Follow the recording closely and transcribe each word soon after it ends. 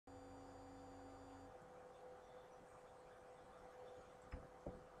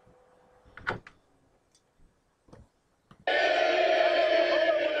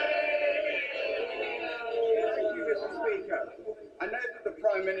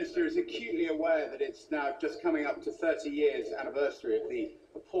Minister is acutely aware that it's now just coming up to 30 years anniversary of the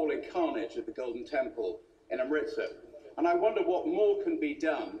appalling carnage at the Golden Temple in Amritsar. And I wonder what more can be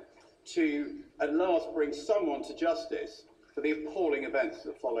done to at last bring someone to justice for the appalling events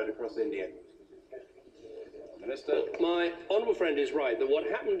that followed across India. Minister. My honourable friend is right that what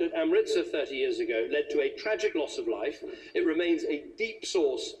happened at Amritsar 30 years ago led to a tragic loss of life. It remains a deep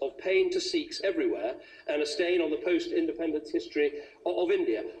source of pain to Sikhs everywhere and a stain on the post-independence history of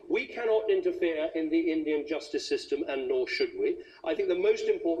India. We cannot interfere in the Indian justice system, and nor should we. I think the most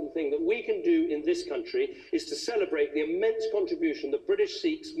important thing that we can do in this country is to celebrate the immense contribution that British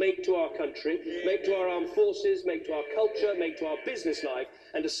Sikhs make to our country, make to our armed forces, make to our culture, make to our business life,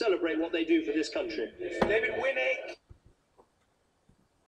 and to celebrate what they do for this country. David Winnick.